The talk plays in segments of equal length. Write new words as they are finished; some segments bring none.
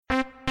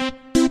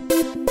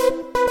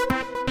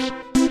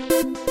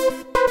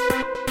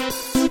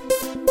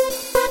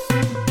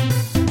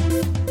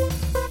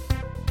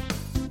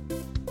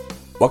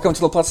Welcome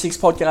to the Plus Six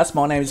Podcast.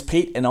 My name is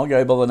Pete, and I'll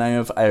go by the name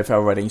of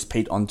AFL Ratings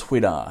Pete on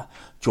Twitter.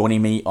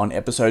 Joining me on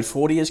episode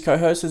 40 as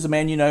co-host is a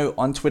man you know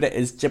on Twitter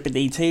as Jeppa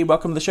DT.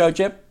 Welcome to the show,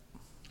 Jep.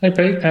 Hey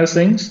Pete, how's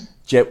things?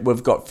 Jep,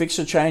 we've got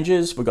fixture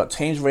changes, we've got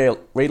teams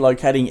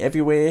relocating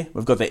everywhere,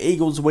 we've got the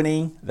Eagles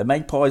winning, the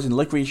Magpies and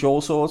licorice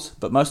all sorts,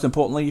 but most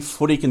importantly,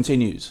 footy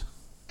continues.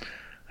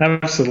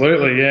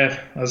 Absolutely,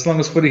 yeah. As long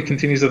as footy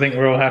continues, I think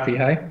we're all happy,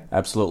 hey?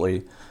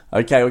 Absolutely.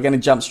 Okay, we're going to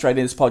jump straight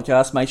into this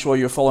podcast. Make sure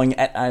you're following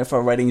at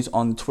AFL Ratings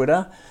on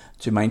Twitter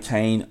to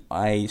maintain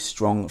a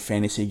strong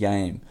fantasy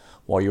game.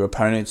 While your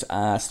opponents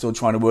are still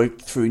trying to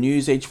work through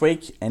news each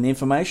week and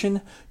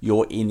information,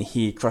 you're in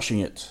here crushing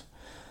it.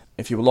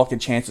 If you would like a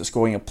chance at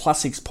scoring a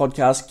Plus Six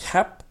podcast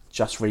cap,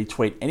 just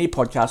retweet any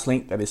podcast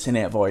link that is sent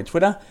out via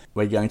Twitter.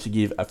 We're going to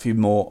give a few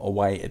more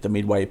away at the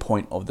midway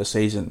point of the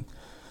season.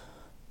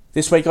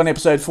 This week on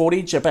episode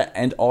 40, Jeppa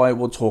and I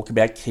will talk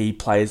about key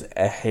players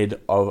ahead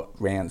of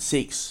round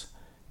 6.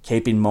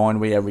 Keep in mind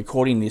we are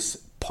recording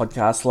this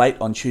podcast late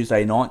on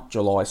Tuesday night,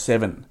 July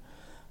 7.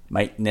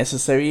 Make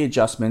necessary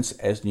adjustments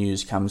as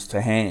news comes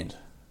to hand.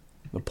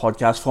 The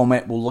podcast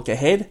format will look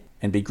ahead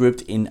and be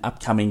grouped in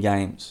upcoming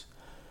games.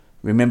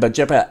 Remember,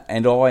 Jeppa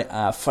and I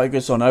are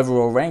focused on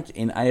overall rank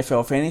in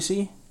AFL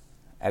Fantasy.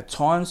 At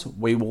times,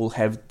 we will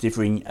have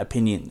differing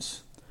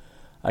opinions.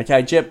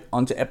 Okay, Jep,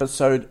 on to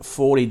episode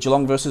 40.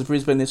 Geelong versus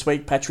Brisbane this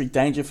week. Patrick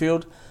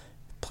Dangerfield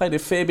played a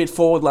fair bit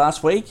forward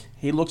last week.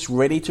 He looks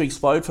ready to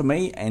explode for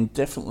me and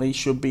definitely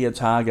should be a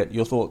target.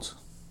 Your thoughts?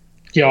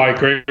 Yeah, I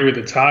agree with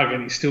the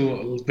target. He's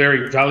still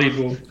very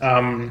valuable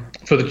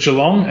for the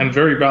Geelong and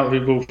very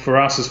valuable for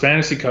us as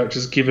fantasy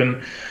coaches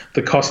given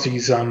the cost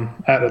he's at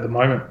the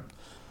moment.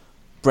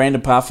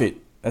 Brandon Parfitt.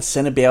 A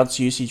centre bounce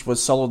usage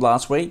was solid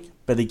last week,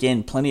 but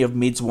again, plenty of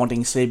mids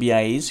wanting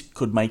CBAs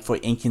could make for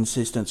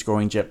inconsistent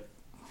scoring, Jep.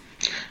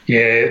 Yeah,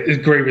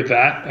 agree with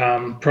that.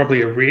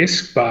 Probably a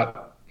risk,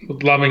 but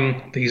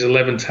loving these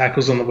 11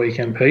 tackles on the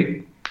weekend,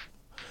 Pete.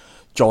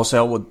 Joel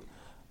Selwood.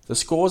 The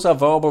scores are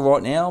viable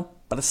right now,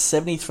 but a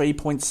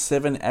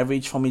 73.7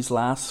 average from his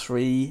last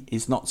 3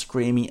 is not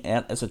screaming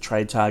out as a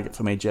trade target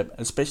for me, Jep,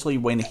 especially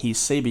when his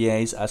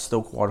CBAs are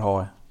still quite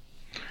high.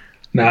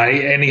 No,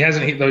 and he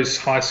hasn't hit those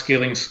high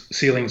ceiling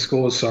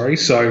scores, so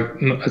it's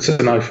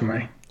a no for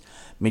me.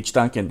 Mitch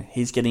Duncan.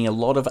 He's getting a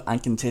lot of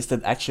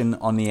uncontested action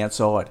on the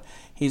outside.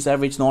 He's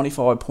averaged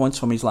 95 points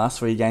from his last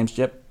 3 games,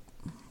 Jep.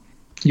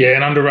 Yeah,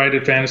 an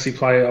underrated fantasy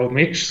player, old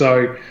Mitch.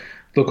 So,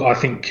 look, I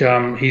think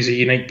he's a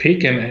unique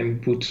pick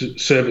and will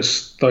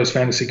service those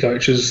fantasy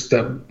coaches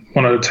that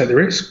want to take the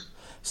risk.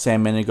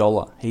 Sam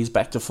Menegola. He's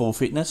back to full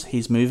fitness.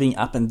 He's moving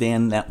up and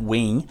down that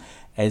wing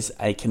as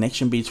a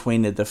connection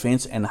between the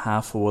defence and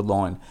half-forward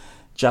line.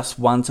 Just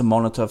one to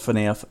monitor for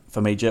now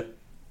for me, Jep.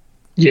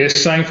 Yeah,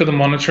 same for the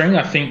monitoring.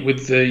 I think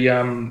with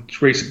the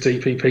recent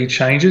DPP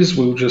changes,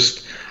 we'll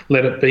just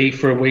let it be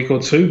for a week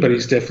or two, but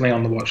he's definitely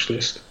on the watch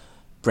list.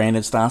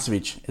 Brandon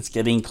Starcevich. It's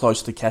getting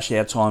close to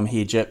cash-out time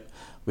here, Jep,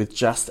 with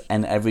just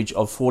an average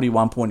of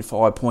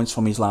 41.5 points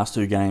from his last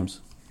 2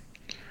 games.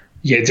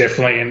 Yeah,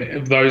 definitely.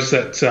 And those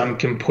that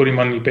can put him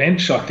on your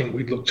bench, I think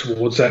we'd look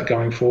towards that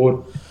going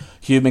forward.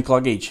 Hugh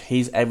McCluggage.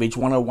 He's averaged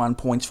 101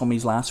 points from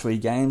his last 3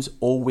 games,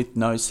 all with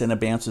no centre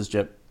bounces,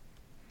 Jep.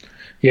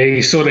 Yeah,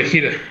 he sort of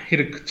hit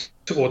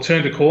or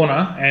turned a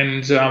corner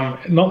and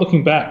not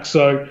looking back.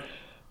 So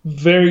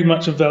very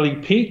much a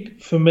value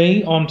pick for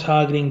me. I'm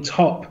targeting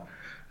top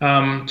 8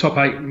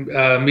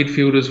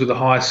 midfielders with a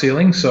high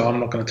ceiling, so I'm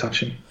not going to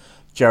touch him.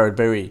 Jared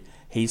Berry.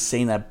 He's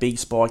seen a big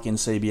spike in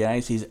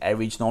CBAs. He's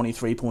averaged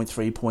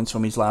 93.3 points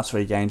from his last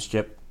 3 games,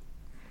 Jep.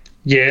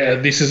 Yeah,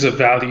 this is a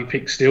value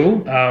pick still,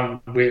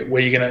 where you're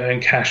going to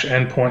earn cash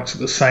and points at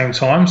the same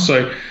time.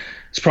 So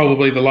it's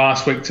probably the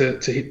last week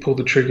to pull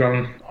the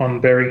trigger on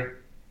Berry.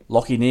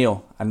 Lachie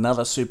Neale,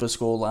 another super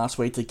score last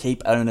week to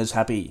keep owners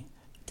happy.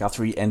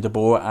 Guthrie and De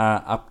Boer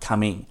are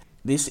upcoming.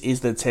 This is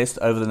the test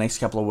over the next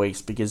couple of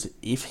weeks because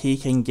if he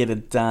can get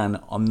it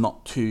done, I'm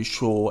not too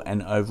sure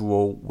an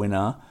overall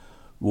winner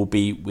will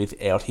be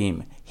without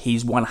him.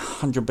 He's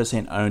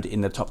 100% owned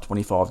in the top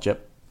 25,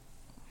 Jep.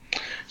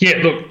 Yeah,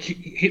 look,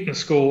 hitting the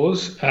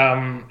scores,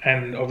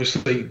 and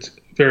obviously it's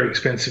very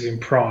expensive in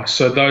price.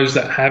 So those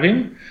that have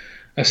him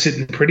are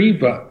sitting pretty,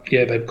 but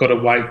yeah, they've got to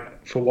wait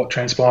for what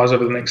transpires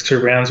over the next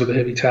 2 rounds with a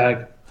heavy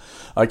tag.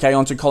 Okay,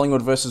 on to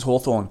Collingwood versus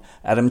Hawthorn.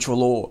 Adam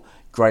Treloar,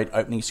 great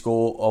opening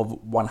score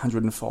of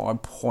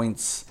 105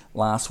 points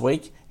last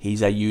week.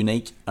 He's a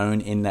unique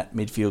own in that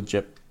midfield,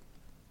 Jep.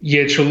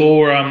 Yeah,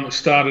 Treloar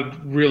started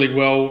really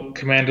well,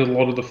 commanded a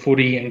lot of the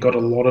footy and got a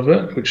lot of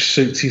it, which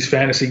suits his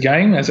fantasy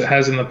game as it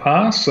has in the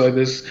past. So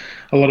there's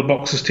a lot of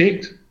boxes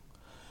ticked.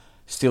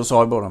 Still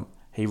sidebottom.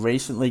 He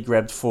recently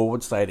grabbed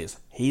forward status.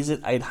 He's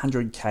at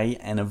 800k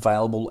and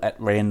available at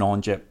round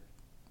 9, Jep.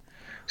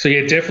 So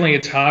yeah, definitely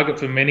a target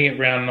for many at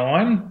round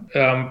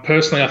 9.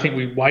 Personally, I think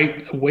we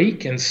wait a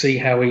week and see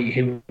how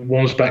he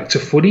warms back to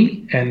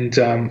footy and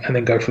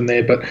then go from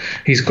there. But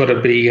he's got to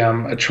be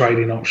a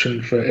trade-in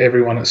option for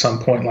everyone at some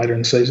point later in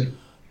the season.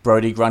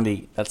 Brodie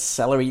Grundy, that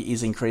salary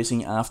is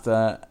increasing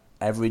after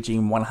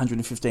averaging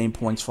 115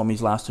 points from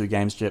his last 2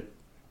 games, Jep.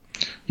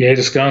 Yeah,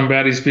 just going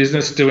about his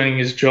business, doing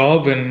his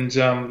job, and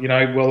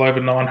well over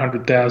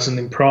 900,000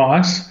 in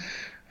price.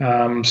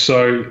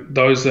 So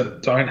those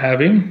that don't have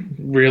him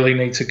really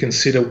need to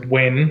consider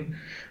when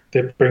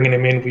they're bringing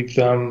him in with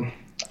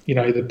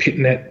the pit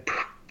net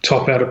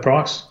top out of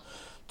price.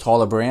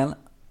 Tyler Brown,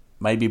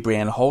 maybe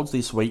Brown holds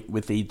this week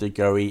with the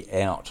DeGoey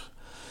out.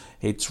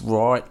 It's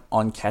right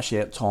on cash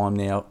out time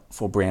now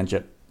for Brown,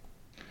 Jep.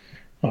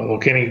 Oh,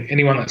 look,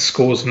 anyone that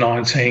scores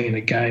 19 in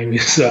a game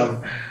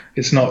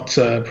is not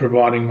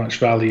providing much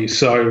value.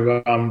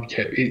 So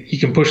you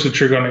can push the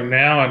trigger on him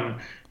now, and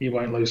you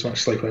won't lose much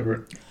sleep over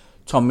it.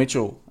 Tom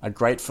Mitchell, a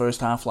great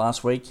first half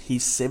last week.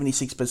 He's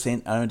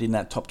 76% owned in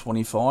that top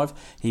 25.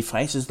 He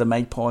faces the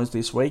Magpies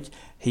this week.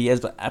 He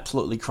has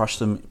absolutely crushed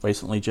them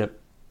recently, Jep.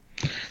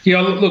 Yeah,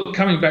 look,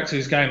 coming back to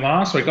his game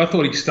last week, I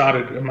thought he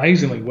started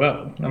amazingly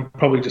well and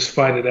probably just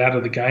faded out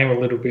of the game a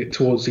little bit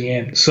towards the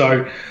end.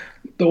 So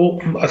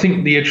I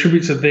think the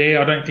attributes are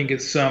there. I don't think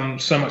it's so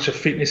much a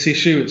fitness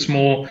issue. It's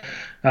more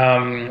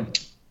a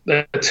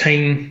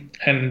team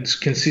and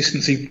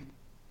consistency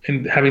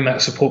in having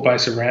that support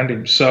base around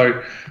him.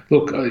 So,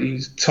 look,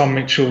 Tom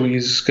Mitchell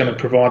is going to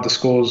provide the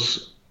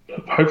scores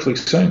hopefully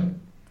soon.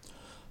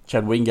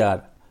 Chad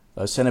Wingard,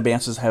 those centre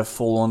bounces have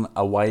fallen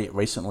away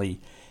recently.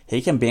 He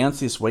can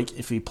bounce this week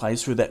if he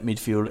plays through that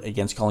midfield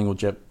against Collingwood,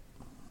 Jep.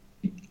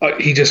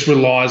 He just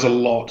relies a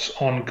lot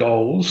on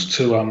goals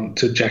to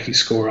jack his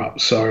score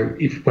up. So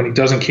when he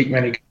doesn't kick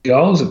many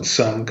goals, it's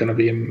going to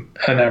be an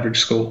average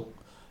score.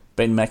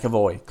 Ben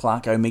McAvoy,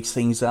 Clarko mixed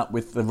things up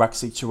with the ruck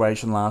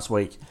situation last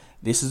week.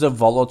 This is a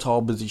volatile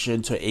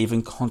position to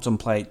even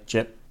contemplate,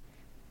 Jep.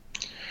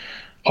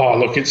 Oh,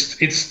 look,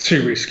 it's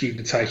too risky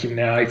to take him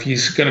now. If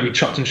he's going to be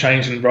chopped and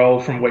changed and roll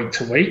from week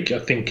to week, I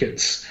think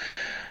it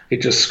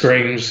just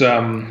screams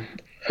a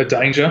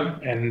danger,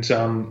 and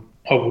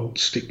I would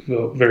stick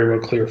very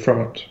well clear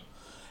from it.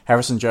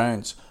 Harrison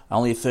Jones,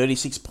 only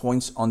 36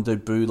 points on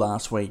debut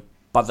last week,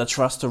 but the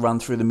trust to run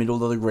through the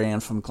middle of the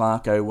ground from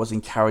Clarko was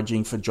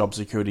encouraging for job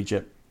security,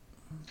 Jep.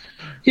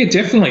 Yeah,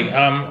 definitely.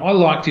 I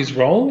liked his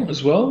role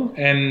as well,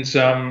 and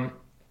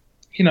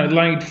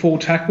laid 4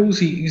 tackles.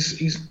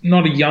 He's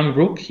not a young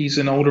rook; he's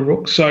an older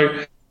rook.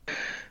 So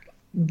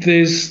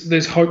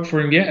there's hope for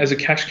him yet as a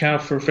cash cow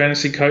for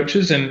fantasy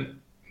coaches, and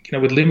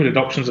with limited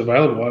options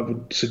available, I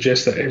would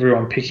suggest that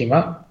everyone pick him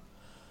up.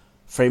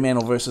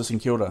 Fremantle versus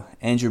St Kilda,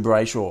 Andrew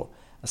Brayshaw,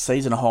 a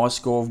season high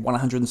score of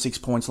 106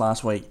 points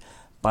last week,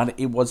 but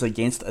it was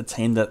against a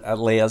team that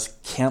allows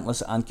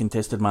countless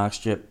uncontested marks,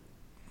 Jep.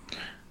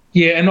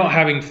 Yeah, and not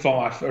having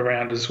Fife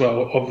around as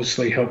well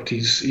obviously helped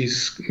his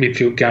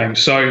midfield game.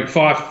 So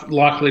Fife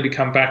likely to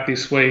come back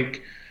this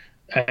week,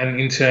 and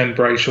in turn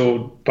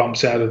Brayshaw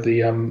bumps out of the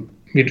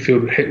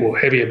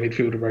heavier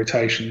midfielder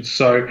rotations.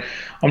 So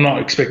I'm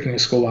not expecting a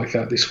score like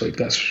that this week,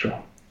 that's for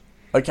sure.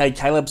 Okay,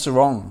 Caleb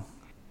Sarong.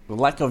 The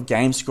lack of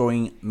game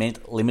scoring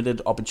meant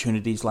limited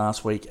opportunities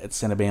last week at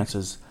centre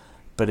bounces,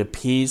 but it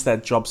appears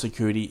that job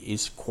security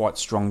is quite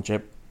strong,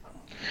 Jep.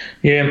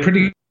 Yeah, and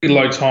pretty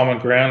low time on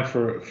ground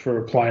for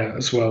a player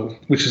as well,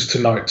 which is to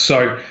note.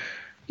 So,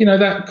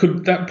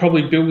 that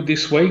probably build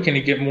this week, and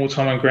you get more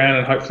time on ground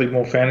and hopefully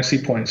more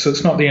fantasy points. So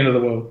it's not the end of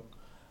the world.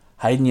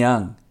 Hayden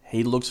Young,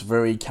 he looks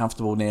very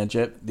comfortable now,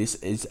 Jep. This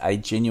is a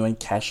genuine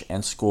cash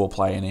and score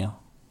player now.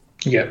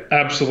 Yeah,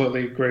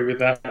 absolutely agree with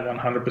that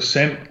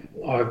 100%.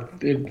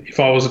 If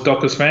I was a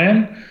Dockers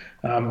fan,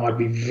 I'd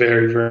be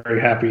very, very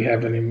happy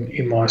having him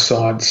in my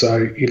side.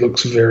 So he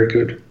looks very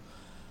good.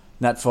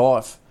 Nat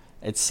Fife.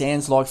 It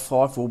sounds like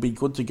Fife will be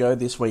good to go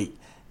this week.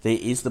 There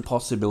is the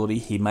possibility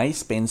he may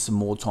spend some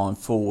more time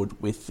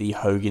forward with the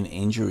Hogan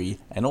injury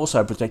and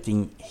also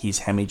protecting his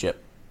hammy, Jep.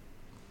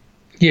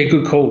 Yeah,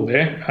 good call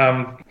there.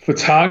 For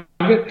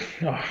target,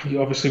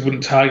 you obviously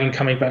wouldn't target him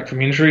coming back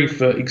from injury.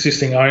 For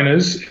existing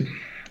owners,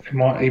 it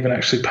might even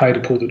actually pay to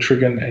pull the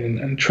trigger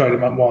and trade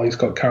him up while he's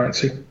got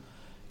currency.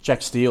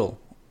 Jack Steele.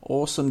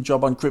 Awesome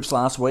job on Cripps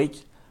last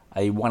week.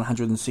 A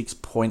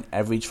 106-point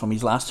average from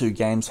his last 2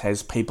 games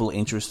has people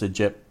interested,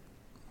 Jep.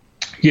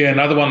 Yeah,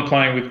 another one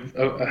playing with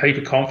a heap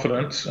of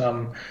confidence.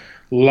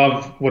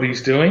 Love what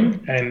he's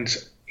doing, and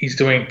he's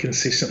doing it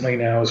consistently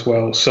now as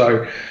well.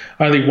 So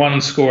only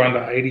 1 score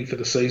under 80 for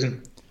the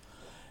season.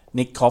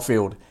 Nick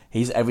Caulfield.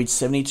 He's averaged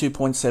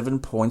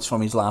 72.7 points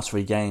from his last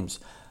 3 games.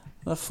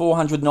 The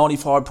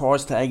 495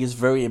 price tag is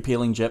very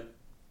appealing, Jep.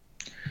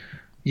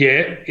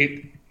 Yeah,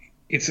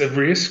 it's a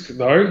risk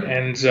though,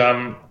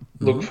 and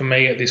look, for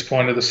me at this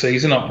point of the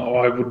season,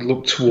 I would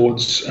look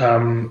towards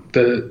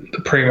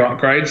the premium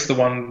upgrades, the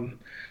one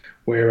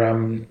where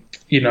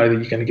you know that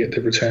you're going to get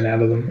the return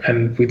out of them.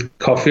 And with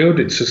Caulfield,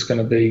 it's just going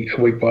to be a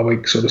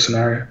week-by-week sort of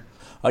scenario.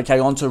 Okay,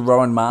 on to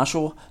Rowan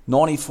Marshall.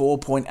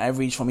 94-point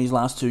average from his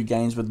last 2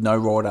 games with no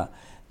rider.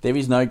 There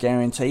is no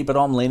guarantee, but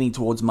I'm leaning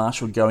towards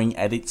Marshall going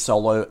at it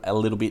solo a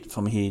little bit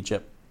from here,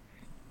 Jep.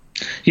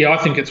 Yeah, I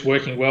think it's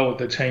working well with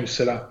the team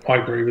set up. I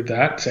agree with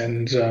that.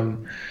 And,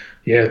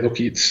 yeah, look,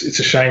 it's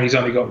a shame he's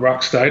only got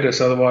ruck status.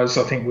 Otherwise,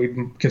 I think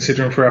we'd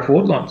consider him for our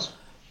forward lines.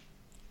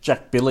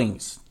 Jack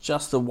Billings,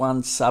 just the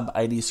one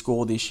sub-80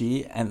 score this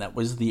year, and that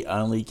was the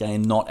only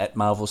game not at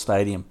Marvel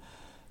Stadium.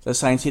 The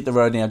Saints hit the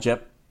road now,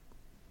 Jep.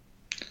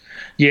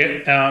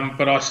 Yeah,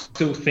 but I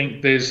still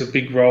think there's a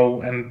big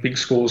role and big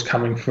scores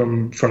coming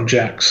from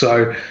Jack.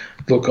 So,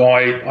 look,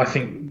 I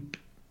think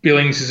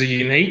Billings is a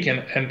unique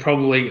and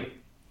probably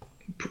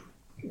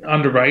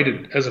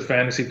underrated as a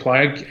fantasy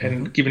player,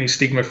 and given his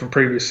stigma from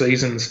previous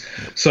seasons.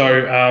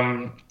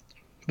 So,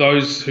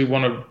 those who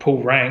want to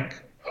pull rank,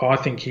 I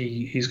think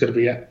he's going to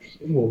be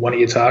one of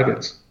your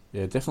targets.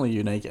 Yeah, definitely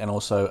unique and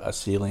also a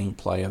ceiling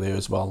player there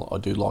as well. I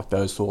do like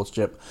those thoughts,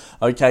 Jep.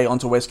 Okay, on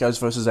to West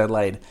Coast versus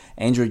Adelaide.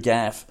 Andrew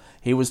Gaff,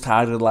 he was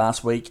targeted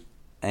last week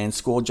and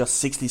scored just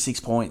 66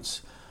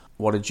 points.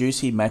 What a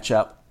juicy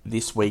matchup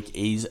this week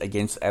is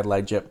against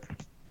Adelaide, Jep.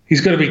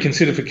 He's got to be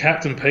considered for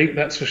captain, Pete,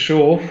 that's for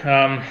sure.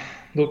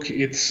 Look,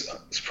 it's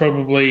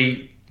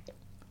probably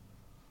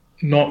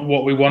not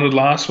what we wanted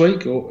last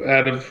week, or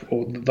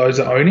those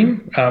that own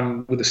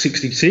him with a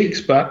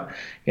 66. But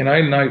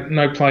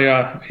no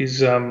player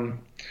is going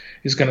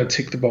to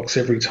tick the box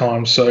every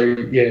time. So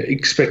yeah,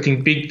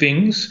 expecting big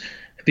things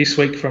this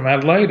week from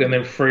Adelaide, and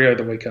then Freo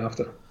the week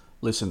after.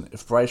 Listen,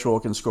 if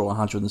Brayshaw can score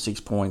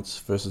 106 points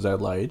versus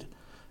Adelaide,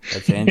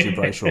 that's Andrew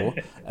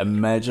Brayshaw.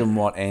 Imagine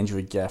what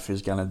Andrew Gaff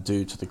is going to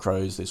do to the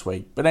Crows this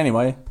week. But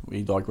anyway,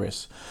 we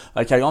digress.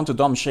 Okay, on to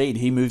Dom Sheed.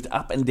 He moved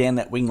up and down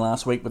that wing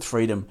last week with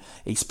freedom.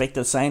 Expect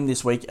the same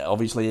this week,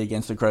 obviously,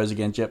 against the Crows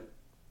again, Jep.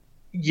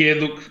 Yeah,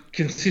 look,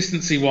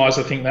 consistency-wise,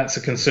 I think that's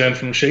a concern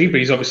from Sheed, but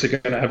he's obviously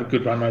going to have a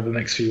good run over the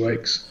next few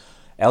weeks.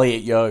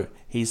 Elliot Yeo,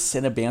 his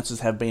centre bounces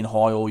have been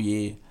high all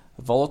year.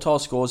 Volatile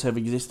scores have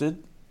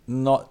existed.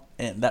 Not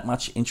that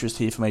much interest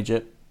here for me,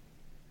 Jep.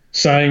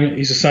 He's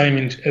the same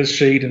as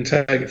Sheed, and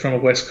take it from a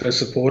West Coast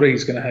supporter,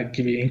 he's going to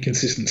give you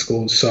inconsistent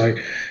scores. So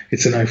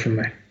it's a no from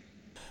me.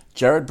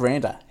 Jared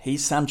Brander,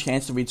 he's some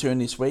chance to return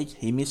this week.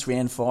 He missed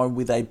round 5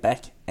 with a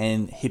back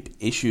and hip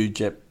issue,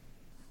 Jep.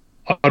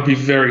 I'd be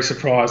very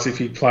surprised if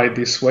he played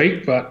this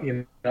week, but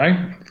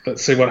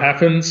let's see what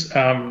happens.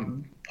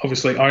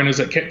 Obviously, owners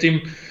that kept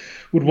him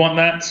would want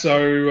that.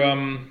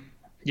 So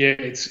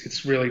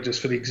it's really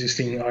just for the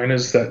existing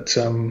owners that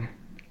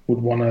would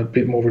want a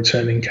bit more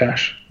return in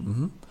cash.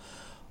 Mm-hmm.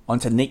 On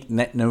to Nick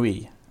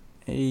Natnui.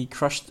 He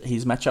crushed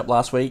his matchup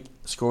last week,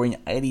 scoring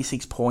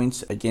 86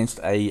 points against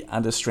a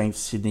understrength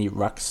Sydney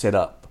ruck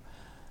setup.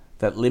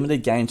 That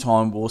limited game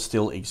time will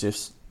still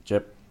exist,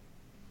 Jep.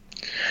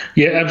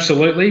 Yeah,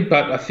 absolutely.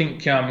 But I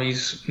think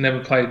he's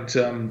never played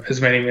as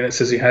many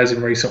minutes as he has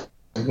in recent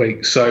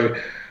weeks. So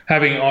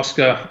having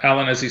Oscar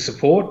Allen as his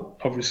support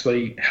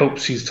obviously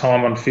helps his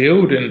time on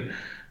field, and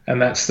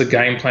that's the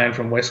game plan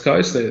from West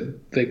Coast.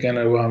 They're going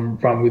to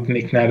run with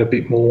Nick Nat a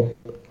bit more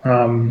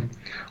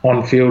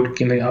on field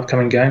in the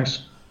upcoming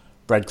games.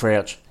 Brad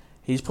Crouch,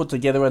 he's put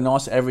together a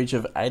nice average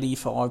of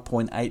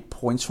 85.8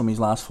 points from his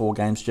last 4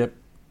 games, Jep.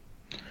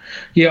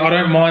 Yeah, I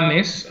don't mind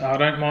this. I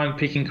don't mind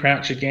picking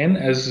Crouch again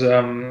as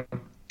a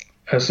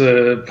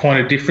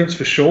point of difference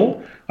for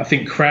sure. I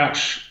think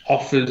Crouch's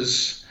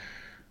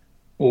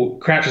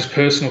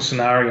personal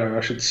scenario,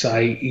 I should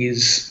say,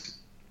 is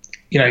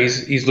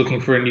he's looking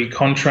for a new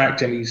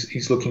contract, and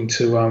he's looking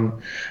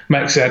to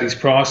max out his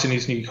price in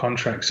his new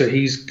contract. So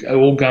he's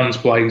all guns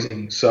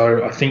blazing.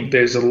 So I think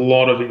there's a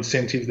lot of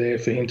incentive there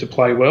for him to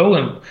play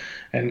well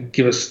and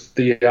give us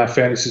the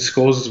fantasy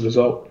scores as a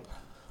result.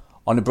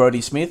 On to Brodie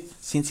Smith,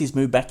 since he's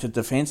moved back to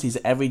defence, he's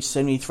averaged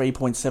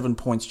 73.7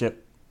 points, Jep.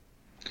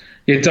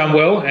 Yeah, done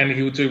well, and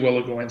he'll do well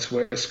against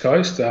West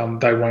Coast.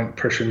 They won't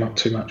pressure him up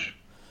too much.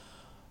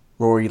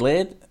 Rory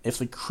Laird, if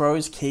the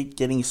Crows keep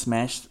getting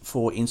smashed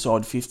for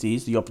inside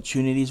 50s, the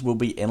opportunities will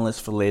be endless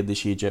for Laird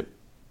this year, Jep.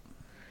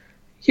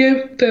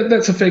 Yeah,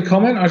 that's a fair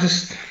comment.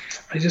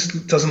 He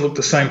just doesn't look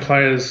the same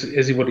player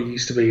as what he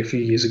used to be a few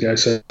years ago,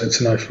 so it's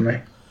a no for me.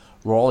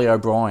 Riley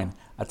O'Brien,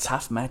 a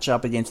tough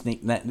matchup against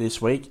Nick Nat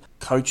this week.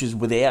 Coaches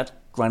without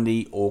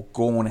Grundy or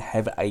Gawn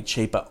have a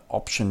cheaper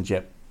option,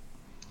 Jep.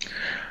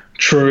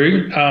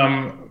 True,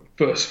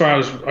 but as far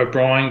as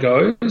O'Brien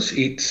goes,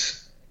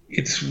 it's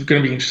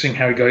going to be interesting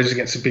how he goes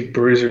against a big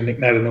bruiser and Nick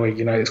Natanui.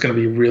 It's going to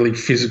be a really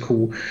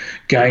physical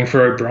game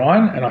for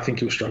O'Brien, and I think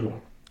he'll struggle.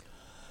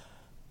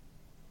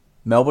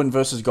 Melbourne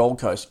versus Gold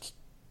Coast.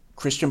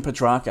 Christian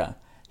Petrarca,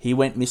 he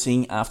went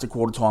missing after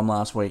quarter time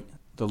last week.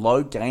 The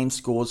low game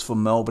scores for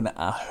Melbourne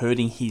are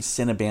hurting his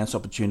centre bounce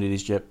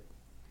opportunities, Jep.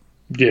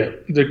 Yeah,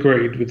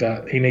 agreed with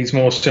that. He needs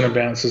more centre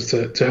bounces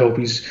to help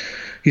his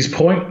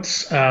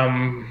points.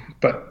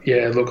 But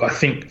yeah, look, I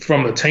think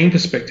from the team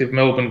perspective,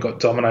 Melbourne got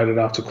dominated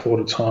after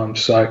quarter time,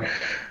 so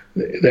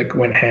that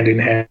went hand in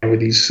hand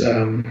with his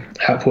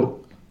output.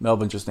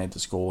 Melbourne just need to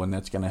score, and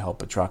that's going to help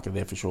Petrarca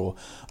there for sure.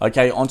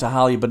 Okay, on to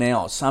Harley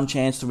Bennell. Some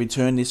chance to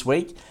return this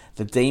week.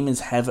 The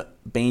Demons have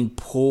been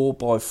poor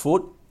by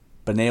foot.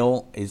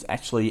 Bennell is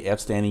actually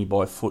outstanding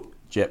by foot,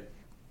 Jep.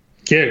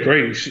 Yeah,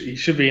 agreed. He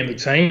should be in the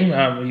team.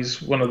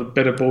 He's one of the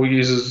better ball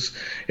users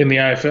in the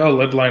AFL,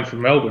 let alone for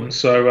Melbourne.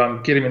 So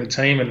get him in the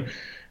team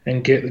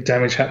and get the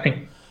damage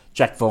happening.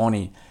 Jack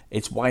Viney,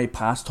 it's way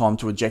past time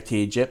to eject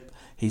here, Jep.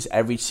 He's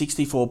averaged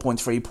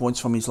 64.3 points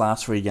from his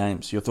last 3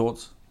 games. Your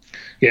thoughts?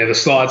 Yeah, the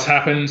slides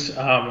happened,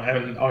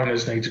 and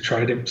owners need to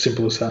trade him.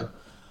 Simple as that.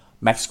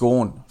 Max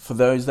Gawn, for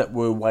those that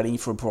were waiting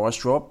for a price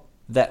drop,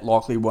 that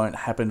likely won't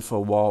happen for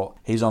a while.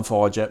 He's on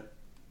fire, Jep.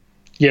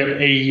 Yeah,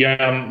 he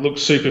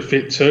looks super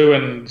fit too,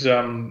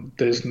 and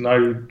there's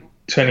no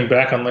turning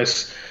back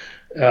unless,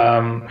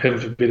 heaven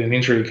forbid, an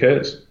injury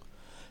occurs.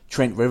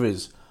 Trent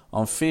Rivers,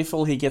 I'm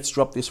fearful he gets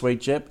dropped this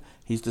week, Jep.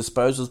 His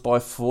disposals by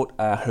foot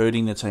are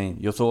hurting the team.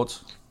 Your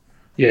thoughts?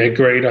 Yeah,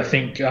 agreed. I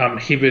think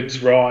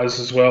Hibbard's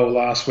rise as well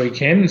last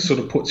weekend sort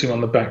of puts him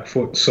on the back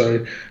foot,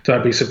 so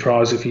don't be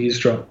surprised if he is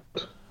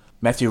dropped.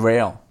 Matthew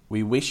Rowell,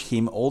 we wish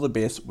him all the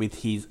best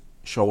with his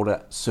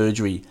shoulder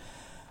surgery.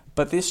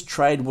 But this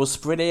trade will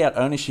spread out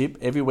ownership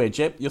everywhere.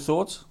 Jep, your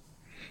thoughts?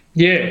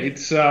 Yeah,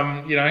 it's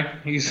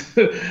he's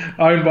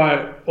owned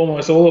by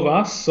almost all of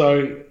us,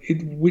 so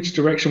which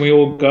direction we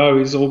all go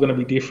is all going to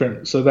be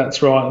different. So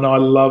that's right, and I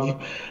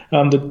love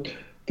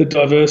the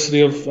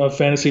diversity of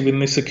fantasy when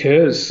this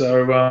occurs.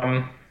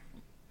 So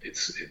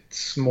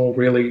it's more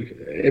really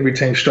every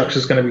team structure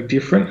is going to be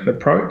different in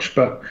approach,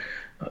 but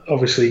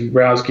obviously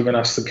Rao's given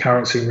us the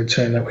currency in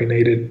return that we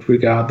needed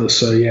regardless.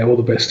 So yeah, all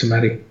the best to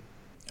Matty.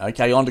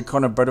 Okay, on to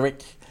Connor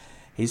Broderick.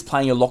 He's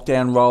playing a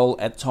lockdown role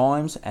at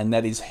times, and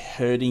that is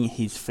hurting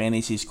his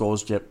fantasy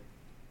scores, Jep.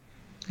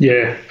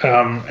 Yeah,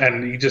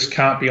 and he just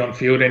can't be on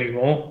field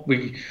anymore.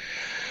 We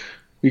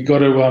got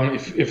to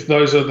if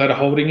those that are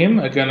holding him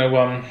are going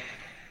to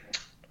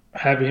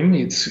have him,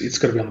 it's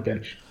got to be on the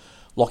bench.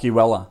 Lockie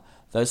Weller.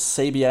 Those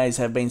CBAs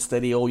have been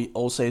steady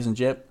all season,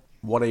 Jep.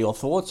 What are your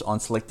thoughts on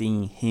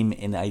selecting him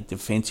in a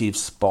defensive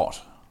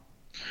spot?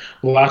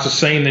 Well, after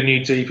seeing the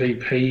new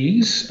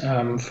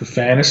DPPs for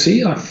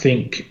fantasy, I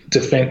think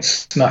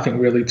defence, nothing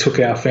really took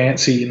our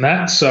fancy in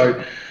that.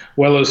 So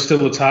Weller's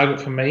still a target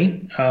for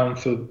me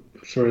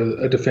for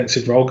a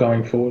defensive role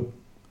going forward.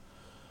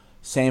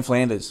 Sam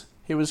Flanders.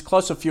 He was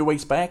close a few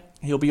weeks back.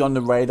 He'll be on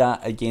the radar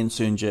again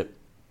soon, Jep.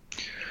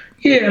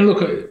 Yeah, and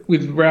look,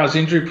 with Rao's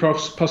injury,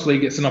 possibly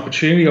he gets an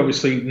opportunity.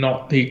 Obviously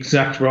not the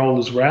exact role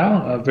as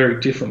Rao, a very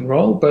different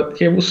role.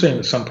 But yeah, we'll see him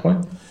at some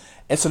point.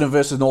 Essendon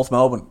versus North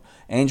Melbourne.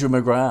 Andrew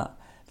McGrath.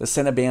 The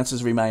centre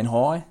bounces remain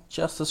high.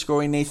 Just the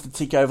scoring needs to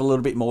tick over a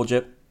little bit more,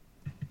 Jep.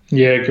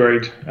 Yeah,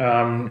 agreed.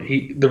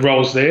 The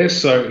role's there,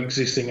 so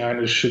existing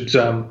owners should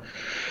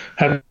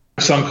have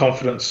some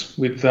confidence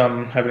with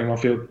having him on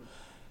field.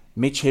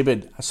 Mitch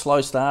Hibbard, a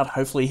slow start.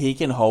 Hopefully he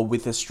can hold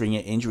with a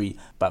stringer injury,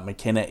 but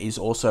McKenna is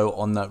also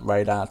on the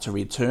radar to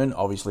return,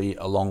 obviously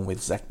along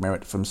with Zach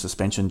Merritt from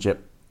suspension,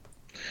 Jep.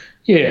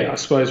 Yeah, I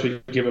suppose we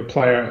give a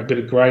player a bit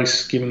of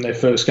grace given their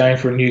first game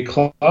for a new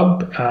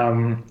club.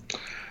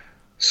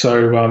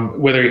 So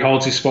whether he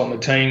holds his spot in the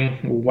team,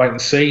 we'll wait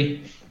and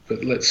see.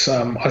 But let's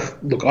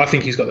I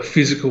think he's got the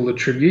physical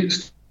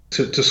attributes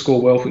to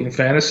score well in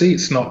fantasy.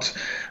 It's not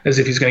as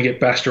if he's going to get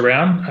bashed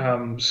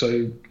around.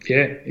 So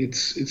yeah, it's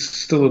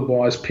still a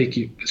wise pick.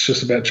 It's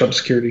just about job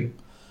security.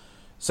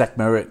 Zach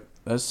Merritt,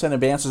 those centre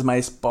bounces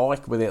may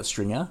spike without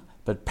Stringer,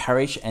 but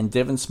Parrish and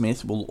Devon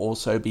Smith will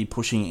also be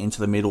pushing into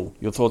the middle.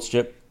 Your thoughts,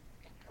 Jep?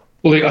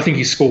 Well, I think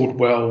he scored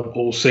well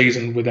all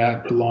season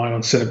without relying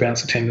on centre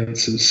bounce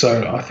attendances.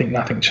 So I think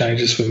nothing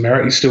changes for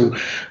Merritt. He's still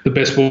the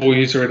best ball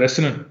user at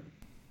Essendon.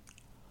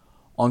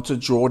 On to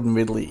Jordan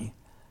Ridley.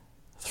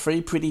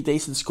 3 pretty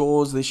decent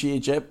scores this year,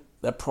 Jep.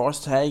 That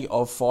price tag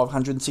of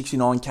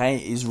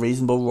 $569K is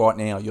reasonable right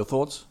now. Your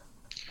thoughts?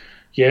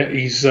 Yeah,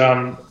 he's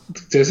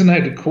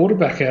designated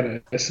quarterback out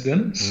of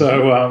Essendon.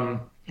 So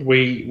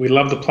we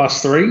love the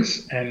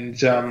 +3s.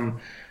 And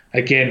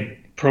again,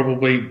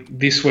 probably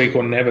this week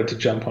or never to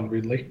jump on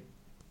Ridley.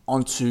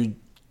 On to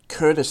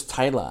Curtis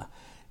Taylor.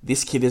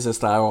 This kid is a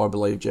star, I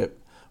believe, Jep.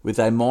 With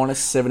a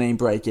 -17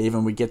 break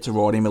even, we get to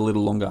ride him a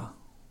little longer.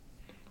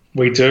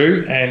 We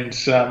do, and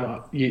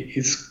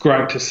it's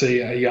great to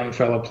see a young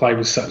fella play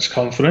with such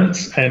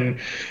confidence and,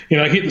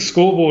 hit the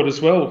scoreboard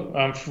as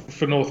well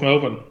for North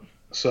Melbourne.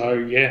 So,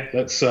 yeah,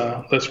 let's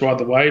ride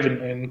the wave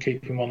and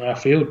keep him on our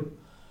field.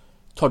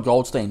 Todd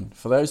Goldstein.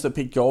 For those that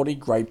picked Goldie,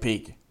 great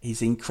pick.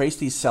 He's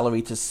increased his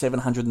salary to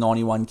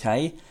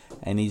 $791K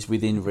and he's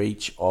within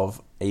reach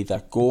of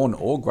either Gawn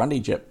or Grundy,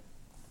 Jep.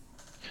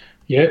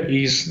 Yeah,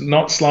 he's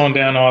not slowing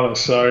down either.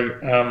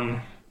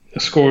 So a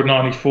score of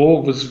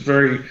 94 was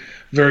very,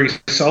 very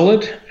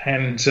solid.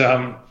 And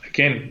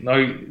again,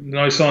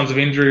 no signs of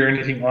injury or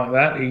anything like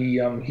that.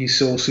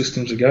 He's all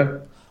systems a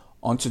go.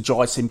 On to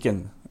Jai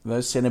Simpkin.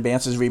 Those centre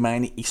bounces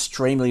remain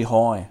extremely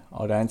high.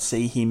 I don't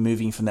see him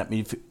moving from that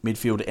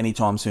midfield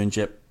anytime soon,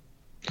 Jep.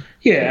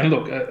 Yeah, and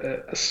look,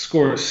 a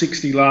score of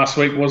 60 last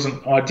week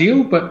wasn't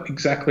ideal, but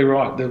exactly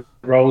right. The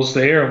role's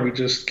there, and we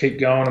just keep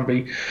going and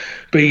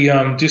be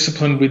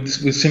disciplined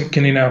with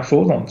Simpkin in our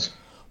forward lines.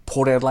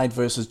 Port Adelaide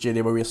versus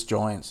GWS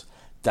Giants.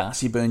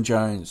 Darcy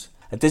Byrne-Jones.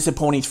 A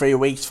disappointing 3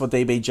 weeks for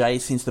DBJ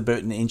since the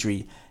Burton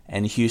injury,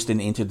 and Houston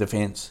into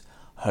defence.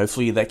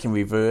 Hopefully that can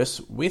reverse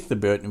with the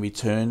Burton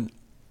return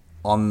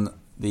on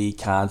the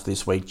cards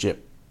this week, Jep.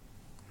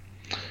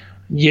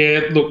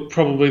 Yeah, look,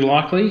 probably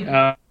likely.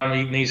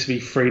 He needs to be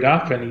freed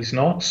up, and he's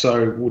not.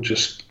 So we'll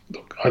just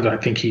look. I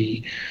don't think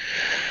he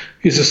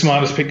is the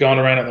smartest pick going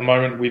around at the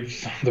moment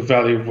with the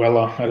value of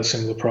Weller at a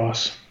similar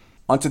price.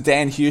 On to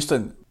Dan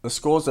Houston. The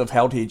scores have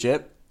held here,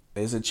 Jep.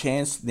 There's a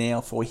chance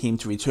now for him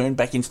to return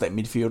back into that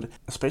midfield,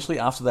 especially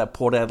after that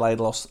Port Adelaide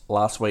loss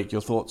last week.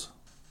 Your thoughts?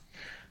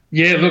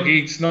 Yeah, look,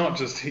 he's not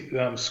just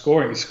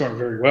scoring; he's scoring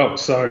very well.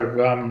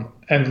 So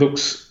and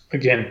looks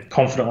again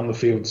confident on the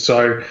field.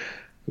 So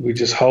we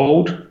just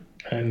hold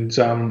and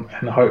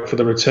hope for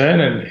the return.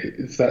 And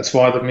if that's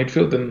via the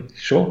midfield, then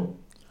sure.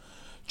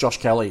 Josh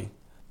Kelly.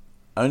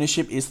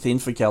 Ownership is thin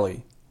for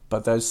Kelly,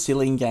 but those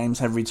ceiling games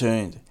have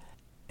returned.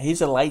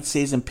 He's a late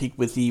season pick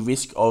with the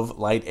risk of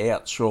late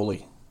out,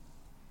 surely.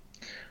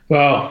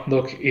 Well,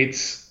 look, it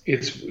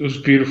was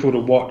beautiful to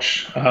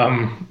watch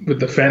with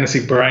the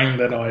fantasy brain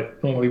that I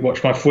normally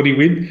watch my footy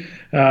with.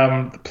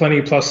 Plenty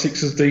of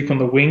 +6s deep on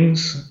the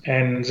wings,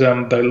 and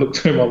they looked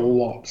to him a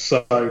lot.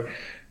 So,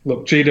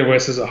 look,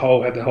 GWS as a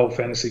whole had the whole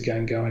fantasy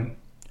game going.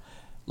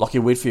 Lockie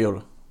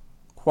Whitfield.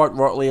 Quite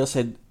rightly, I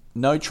said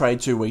no trade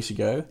 2 weeks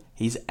ago.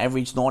 He's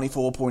averaged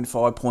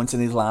 94.5 points in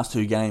his last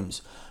 2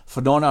 games.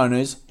 For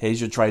non-owners,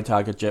 here's your trade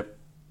target, Jep.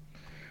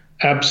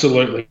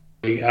 Absolutely.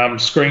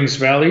 Screens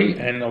Valley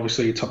and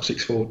obviously a top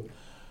 6 forward.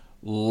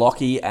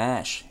 Lockie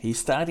Ash. He's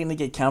starting to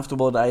get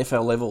comfortable at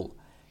AFL level.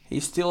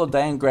 He's still a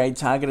downgrade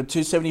target of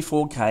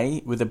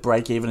 274k with a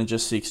break-even of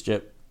just 6,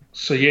 Jep.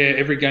 So, yeah,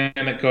 every game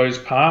that goes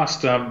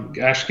past,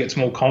 Ash gets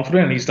more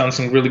confident. He's done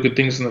some really good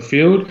things in the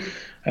field.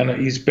 And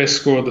his best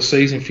score of the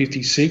season,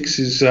 56,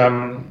 is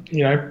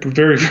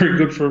very, very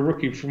good for a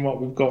rookie from what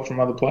we've got from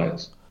other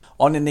players.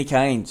 On to Nick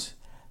Haynes.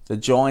 The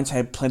Giants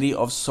had plenty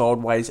of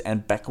sideways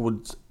and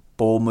backwards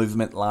ball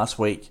movement last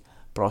week,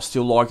 but I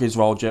still like his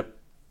role, Jep.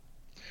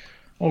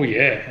 Oh,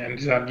 yeah,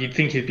 and you'd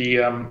think he'd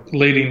be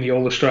leading the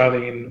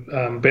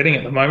All-Australian betting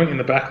at the moment in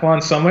the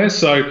backline somewhere.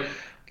 So,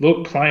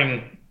 look,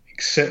 playing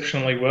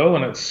exceptionally well,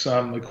 and it's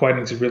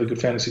equating to really good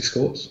fantasy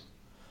scores.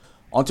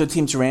 On to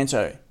Tim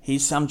Taranto.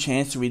 He's some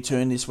chance to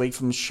return this week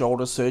from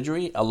shoulder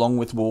surgery, along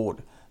with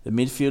Ward. The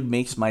midfield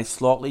mix may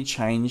slightly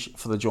change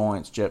for the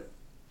Giants, Jep.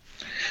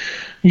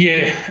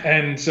 Yeah,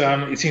 and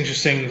it's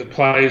interesting the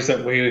players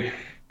that we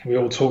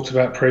all talked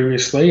about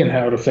previously and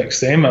how it affects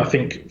them. I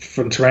think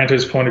from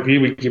Taranto's point of view,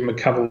 we give him a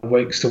couple of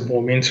weeks to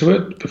warm into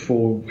it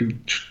before we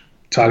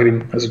target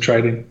him as a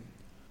trade-in.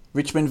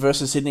 Richmond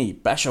versus Sydney.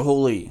 Basher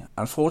Hooley.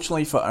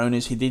 Unfortunately for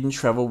owners, he didn't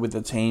travel with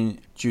the team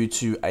due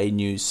to a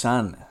new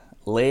son.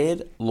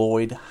 Laird,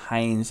 Lloyd,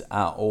 Haynes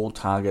are all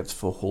targets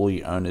for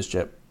Hooley owners,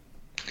 Jep.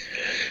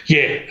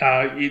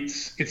 Yeah,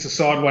 it's a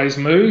sideways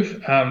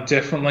move.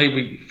 Definitely,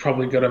 we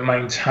probably got to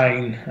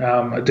maintain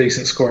a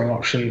decent scoring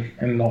option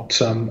and not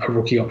a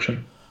rookie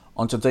option.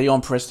 On to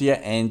Dion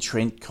Prestia and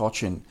Trent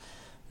Cotchin.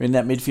 In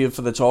that midfield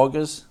for the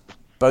Tigers,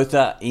 both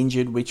are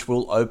injured, which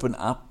will open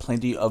up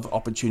plenty of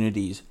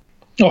opportunities.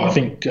 Oh, I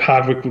think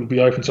Hardwick would be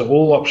open to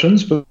all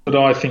options, but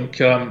I think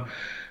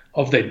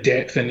of their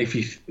depth, and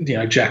if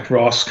Jack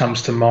Ross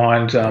comes to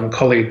mind,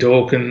 Collier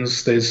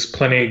Dawkins, there's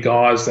plenty of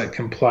guys that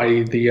can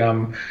play the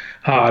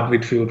hard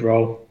midfield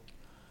role.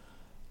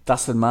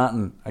 Dustin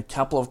Martin, a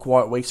couple of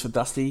quiet weeks for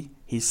Dusty.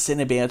 His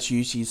centre-bounce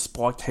usage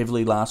spiked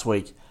heavily last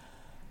week.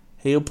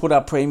 He'll put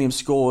up premium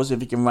scores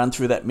if he can run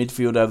through that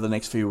midfield over the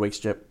next few weeks,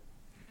 Jep.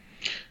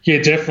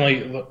 Yeah,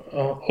 definitely.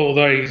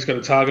 Although he's got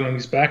a target on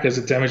his back as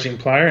a damaging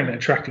player and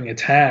attracting a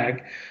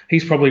tag,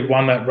 he's probably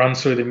one that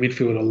runs through the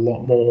midfield a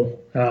lot more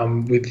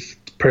with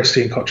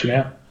Presty and Cochin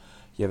out.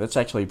 Yeah, that's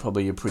actually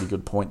probably a pretty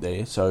good point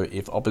there. So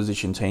if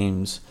opposition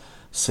teams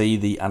see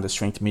the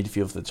understrength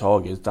midfield for the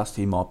Tigers,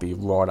 Dusty might be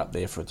right up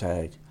there for a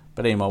tag.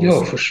 But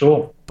anyway, for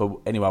sure. But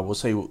anyway, we'll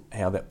see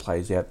how that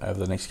plays out over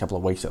the next couple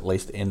of weeks, at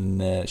least in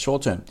the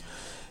short term.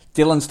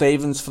 Dylan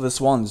Stevens for the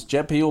Swans.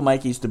 Jep, will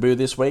make his debut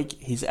this week.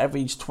 He's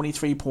averaged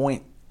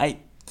 23.8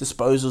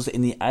 disposals in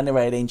the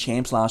under-18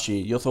 champs last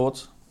year. Your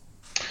thoughts?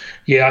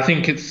 Yeah, I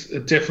think it's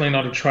definitely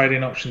not a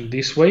trade-in option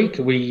this week.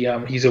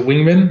 He's a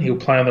wingman. He'll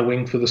play on the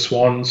wing for the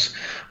Swans.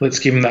 Let's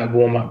give him that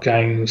warm-up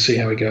game and see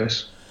how he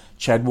goes.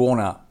 Chad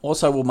Warner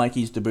also will make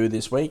his debut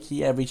this week.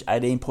 He averaged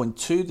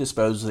 18.2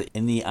 disposals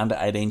in the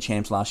under-18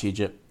 champs last year,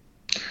 Jep.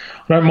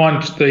 I don't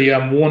mind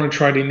the Warner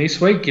trade-in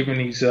this week, given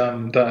his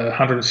the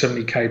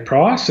 170k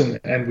price,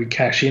 and we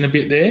cash in a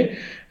bit there.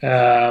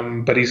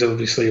 But he's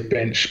obviously a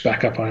bench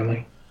backup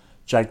only.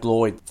 Jake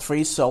Lloyd,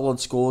 3 solid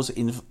scores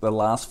in the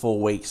last 4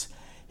 weeks.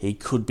 He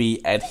could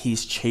be at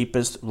his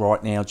cheapest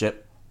right now,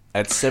 Jep,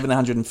 at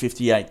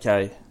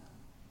 758k.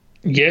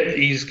 Yeah,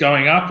 he's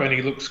going up and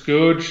he looks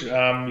good.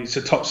 He's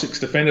a top 6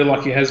 defender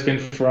like he has been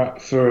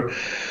for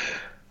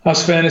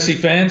us fantasy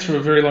fans for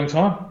a very long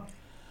time.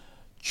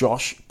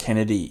 Josh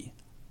Kennedy,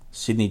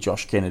 Sydney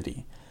Josh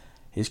Kennedy.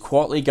 He's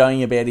quietly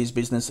going about his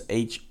business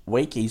each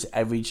week. He's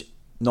averaged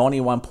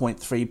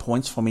 91.3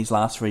 points from his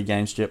last 3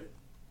 games, Jep.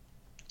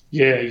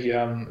 Yeah,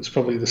 it's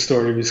probably the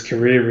story of his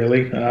career,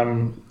 really.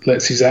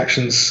 Lets his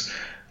actions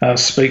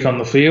speak on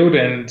the field,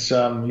 and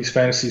his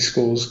fantasy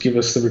scores give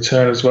us the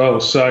return as well.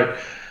 So,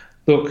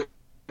 look,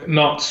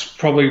 not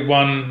probably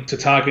one to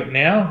target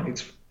now.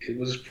 It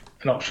was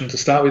an option to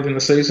start with in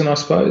the season, I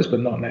suppose, but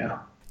not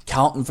now.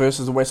 Carlton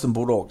versus the Western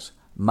Bulldogs.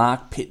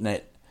 Mark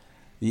Pitnet.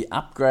 The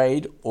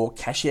upgrade or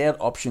cash out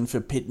option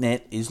for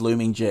Pitnet is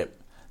looming, Jep.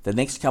 The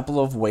next couple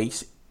of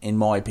weeks, in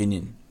my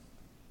opinion.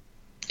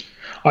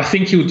 I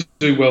think he'll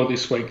do well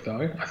this week,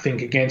 though. I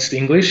think against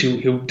English,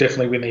 he'll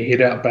definitely win the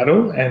hit-out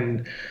battle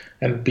and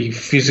be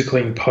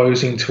physically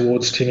imposing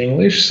towards Tim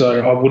English.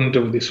 So I wouldn't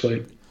do it this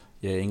week.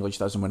 Yeah, English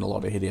doesn't win a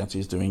lot of hit-outs.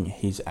 He's doing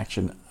his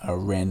action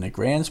around the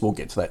grounds. We'll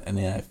get to that in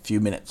a few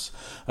minutes.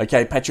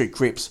 Okay, Patrick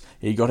Cripps.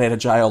 He got out of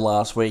jail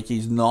last week.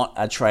 He's not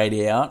a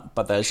trade out,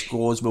 but those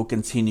scores will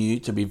continue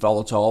to be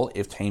volatile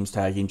if teams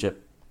tag him, Jep.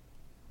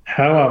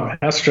 How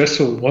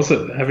stressful was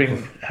it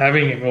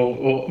having him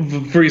or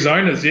for his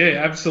owners?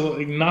 Yeah,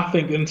 absolutely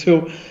nothing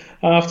until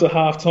after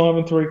half time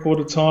and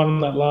 3/4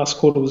 time. That last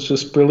quarter was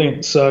just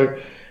brilliant. So,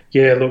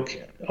 yeah, look,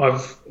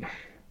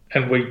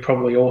 and we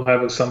probably all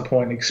have at some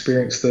point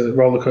experienced the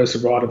roller coaster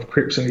ride of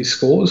Cripps and his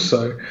scores.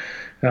 So,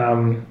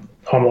 I'm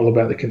all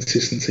about the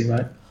consistency,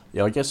 mate.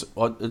 Yeah, I guess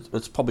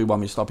it's probably when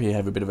we stop here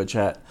have a bit of a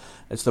chat.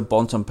 It's the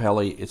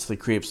Bontempelli, it's the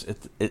Cripps,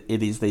 it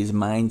is these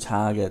main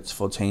targets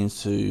for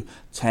teams to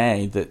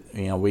tag that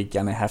we're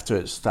going to have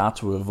to start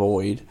to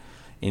avoid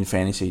in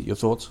fantasy. Your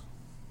thoughts?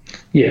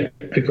 Yeah,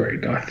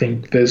 agreed. I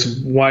think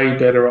there's way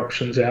better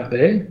options out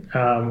there.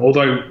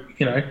 Although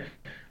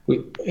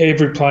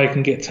every player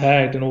can get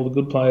tagged, and all the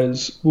good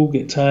players will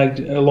get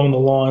tagged along the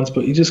lines,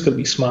 but you just got to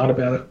be smart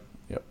about it.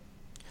 Yep.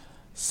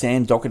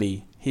 Sam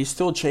Doherty. He's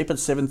still cheap at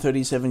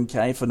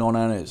 $737K for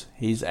non-owners.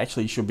 He's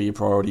actually should be a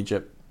priority,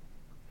 Jep.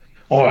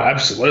 Oh,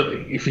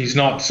 absolutely. If he's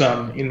not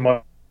in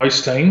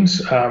most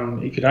teams,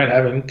 if you don't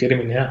have him, get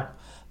him in now.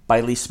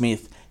 Bailey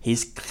Smith.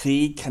 He's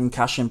clear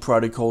concussion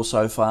protocol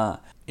so far.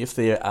 If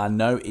there are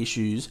no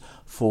issues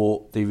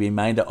for the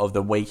remainder of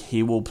the week,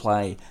 he will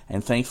play.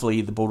 And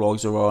thankfully, the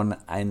Bulldogs are on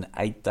an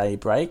 8-day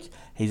break.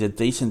 He's a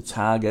decent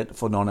target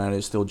for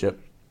non-owners still, Jep.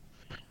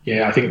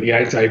 Yeah, I think the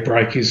 8-day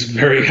break is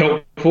very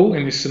helpful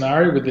in this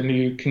scenario with the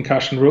new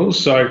concussion rules.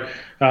 So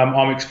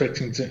I'm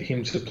expecting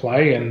him to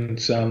play, and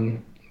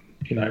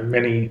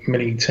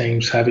many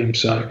teams have him.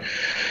 So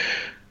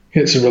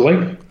it's a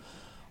relief.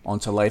 On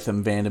to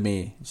Latham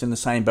Vandermeer. He's in the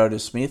same boat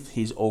as Smith.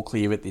 He's all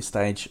clear at this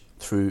stage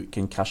through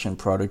concussion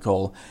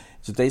protocol.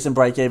 It's a decent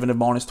break even of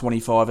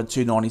 -25 at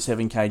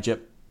 $297K,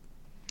 Jep.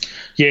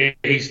 Yeah,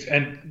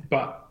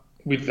 but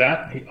with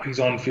that, his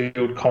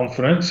on-field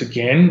confidence,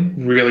 again,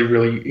 really,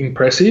 really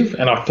impressive.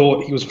 And I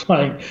thought he was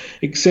playing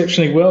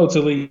exceptionally well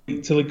till he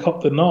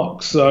copped the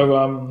knock.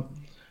 So,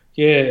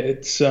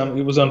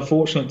 it was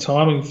unfortunate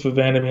timing for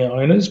Vandermeer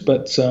owners,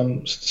 but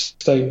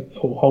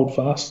hold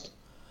fast.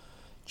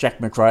 Jack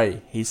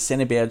McRae, his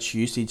centre-bounce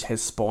usage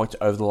has spiked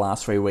over the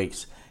last 3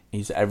 weeks.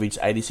 He's averaged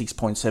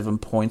 86.7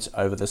 points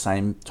over the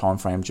same time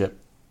frame, Jep.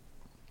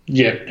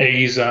 Yeah,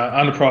 he's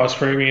underpriced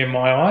premium in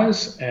my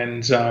eyes,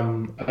 and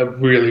a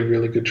really,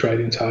 really good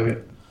trading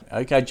target.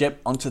 Okay, Jep,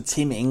 on to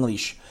Tim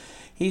English.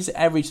 He's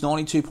averaged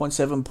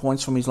 92.7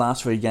 points from his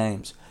last 3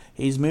 games.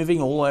 He's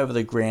moving all over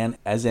the ground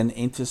as an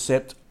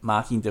intercept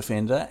marking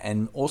defender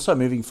and also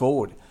moving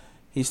forward.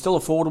 He's still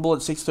affordable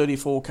at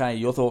 $634K.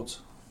 Your thoughts?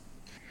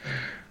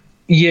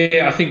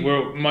 Yeah, I think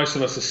most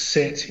of us are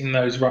set in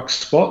those ruck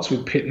spots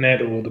with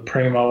Pitnet or the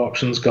primo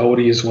options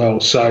Goldie as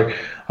well. So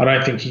I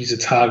don't think he's a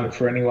target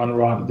for anyone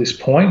right at this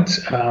point.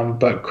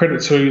 But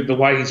credit to the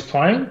way he's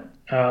playing.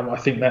 I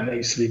think that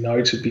needs to be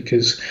noted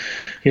because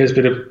he has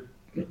been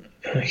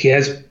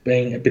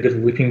a bit of a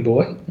whipping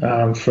boy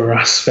for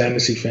us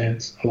fantasy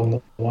fans along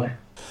the way.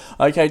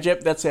 Okay,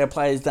 Jep, that's our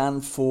players done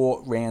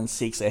for round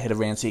 6, ahead of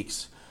round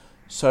 6.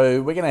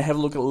 So we're going to have a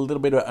look at a little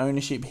bit of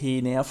ownership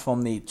here now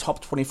from the top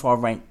 25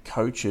 ranked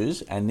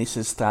coaches, and this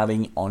is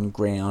starting on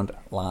ground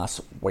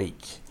last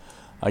week.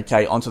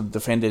 Okay, onto the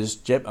defenders,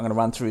 Jep. I'm going to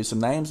run through some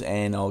names,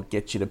 and I'll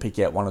get you to pick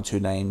out 1 or 2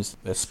 names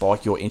that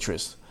spike your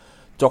interest.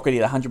 Doherty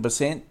at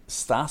 100%,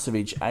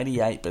 Starcevich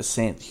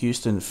 88%,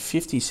 Houston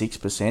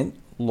 56%,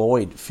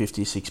 Lloyd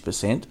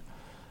 56%,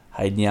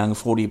 Hayden Young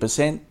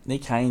 40%,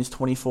 Nick Haynes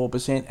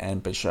 24%,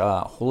 and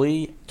Bashar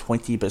Hooley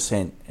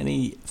 20%.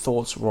 Any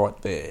thoughts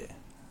right there?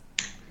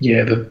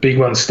 Yeah, the big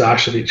one,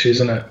 Starcevich,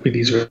 isn't it, with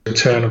his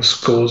return of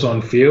scores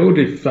on field.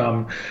 If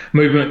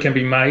movement can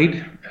be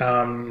made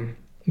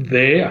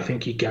there, I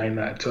think you gain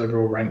that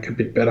overall rank a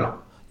bit better.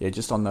 Yeah,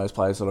 just on those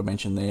players that I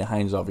mentioned there,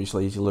 Haynes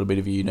obviously is a little bit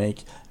of a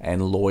unique,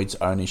 and Lloyd's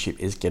ownership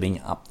is getting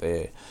up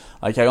there.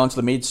 Okay, on to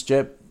the mids,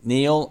 Jep.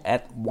 Neil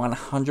at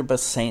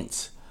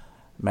 100%,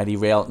 Matty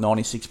Rowell at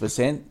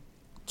 96%,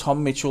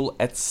 Tom Mitchell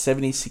at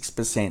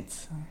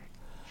 76%,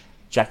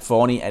 Jack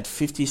Viney at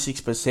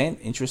 56%,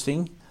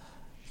 interesting,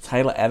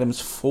 Taylor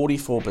Adams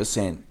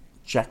 44%,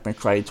 Jack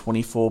McRae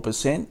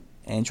 24%,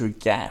 Andrew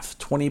Gaff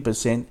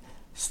 20%,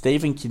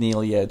 Stephen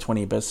Cornelia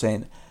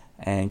 20%,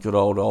 and good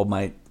old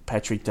mate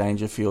Patrick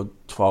Dangerfield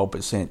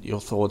 12%. Your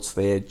thoughts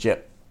there,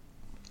 Jep?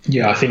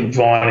 Yeah, I think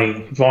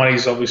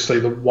Viney's obviously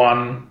the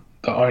one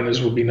the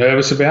owners will be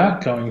nervous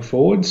about going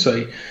forward.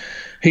 So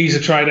he's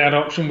a trade out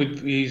option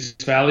with his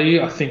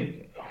value. I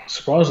think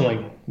surprisingly,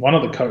 one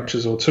of the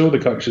coaches or two of the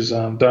coaches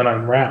don't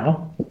own Rao,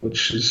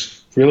 which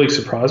is really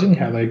surprising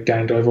how they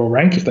gained overall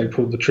rank if they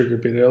pulled the trigger a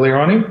bit earlier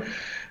on him.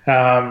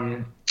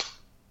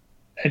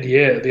 And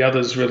yeah, the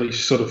others really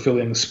sort of fill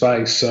in the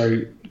space.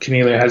 So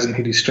Cornelio hasn't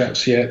hit his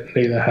straps yet,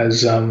 neither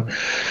has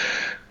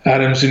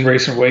Adams in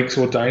recent weeks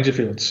or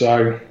Dangerfield.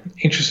 So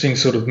interesting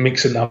sort of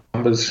mix of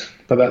numbers,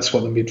 but that's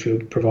what the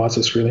midfield provides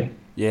us really.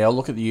 Yeah, I'll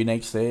look at the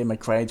uniques there.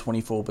 McRae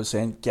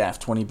 24%, Gaff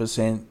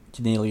 20%,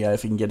 Cornelio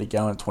if he can get it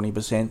going at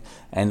 20%,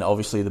 and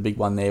obviously the big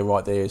one there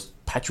right there is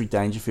Patrick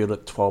Dangerfield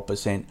at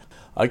 12%.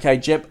 Okay,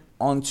 Jep,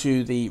 on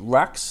to the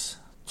Rucks.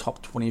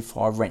 Top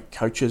 25 ranked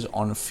coaches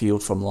on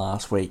field from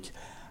last week.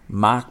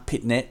 Mark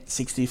Pitnet,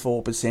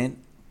 64%.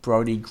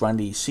 Brodie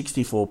Grundy,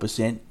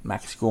 64%.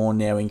 Max Gawn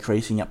now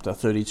increasing up to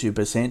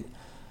 32%.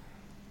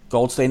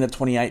 Goldstein at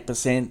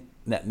 28%.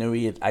 Nat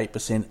Nui at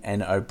 8%.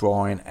 And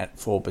O'Brien at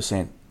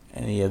 4%.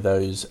 Any of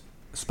those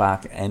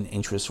spark an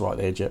interest right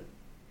there, Jep?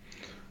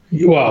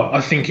 Well,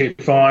 I think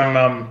if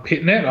I'm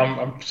Pitnet,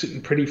 I'm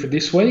sitting pretty for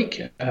this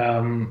week.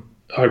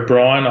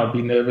 O'Brien, I'd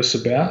be nervous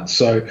about.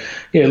 So,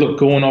 yeah, look,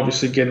 Gawn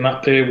obviously getting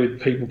up there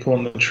with people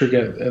pulling the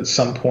trigger at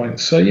some point.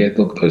 So, yeah,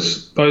 look,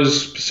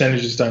 those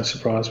percentages don't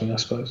surprise me, I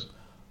suppose.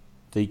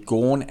 The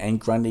Gawn and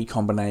Grundy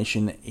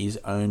combination is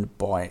owned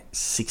by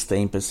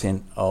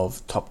 16%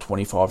 of top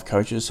 25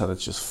 coaches. So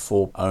that's just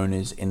 4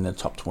 owners in the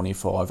top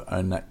 25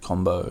 own that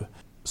combo.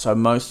 So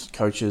most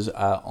coaches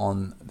are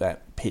on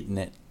that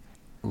Pitnet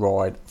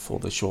ride for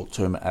the short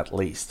term at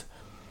least.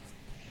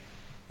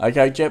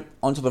 Okay, Jep,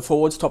 onto the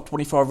forwards. Top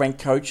 25 ranked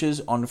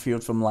coaches on the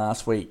field from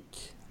last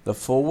week. The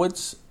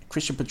forwards,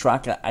 Christian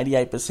Petrarca,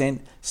 88%,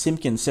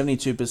 Simpkins,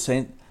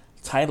 72%,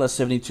 Taylor,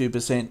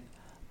 72%,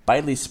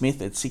 Bailey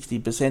Smith at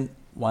 60%.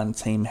 One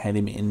team had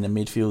him in the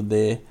midfield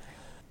there.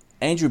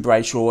 Andrew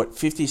Brayshaw at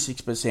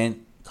 56%,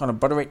 Connor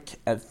Broderick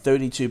at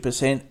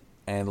 32%,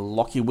 and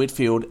Lockie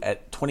Whitfield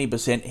at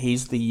 20%.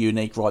 He's the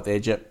unique right there,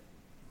 Jep.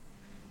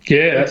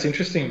 Yeah, that's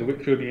interesting, the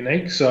Whitfield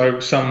unique. So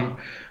some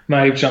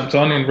may have jumped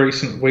on in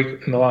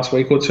the last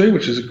week or two,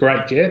 which is a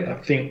great get. I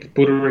think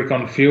Broderick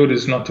on field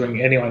is not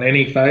doing anyone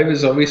any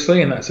favours,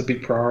 obviously, and that's a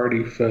big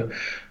priority for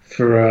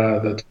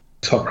the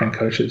top ranked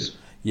coaches.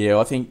 Yeah,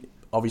 I think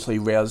obviously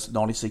Rao's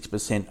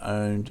 96%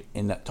 owned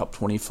in that top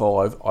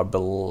 25. I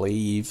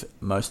believe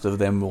most of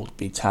them will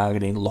be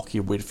targeting Lockie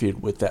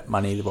Whitfield with that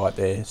money right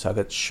there. So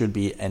that should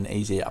be an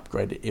easy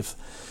upgrade if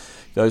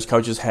those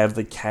coaches have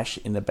the cash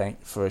in the bank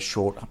for a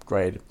short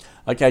upgrade.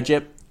 Okay,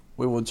 Jep,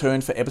 we will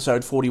return for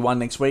episode 41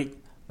 next week.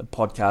 The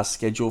podcast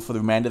schedule for the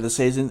remainder of the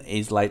season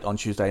is late on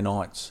Tuesday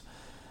nights.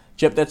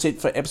 Jep, that's it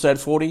for episode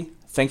 40.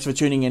 Thanks for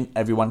tuning in,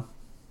 everyone.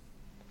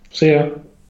 See ya.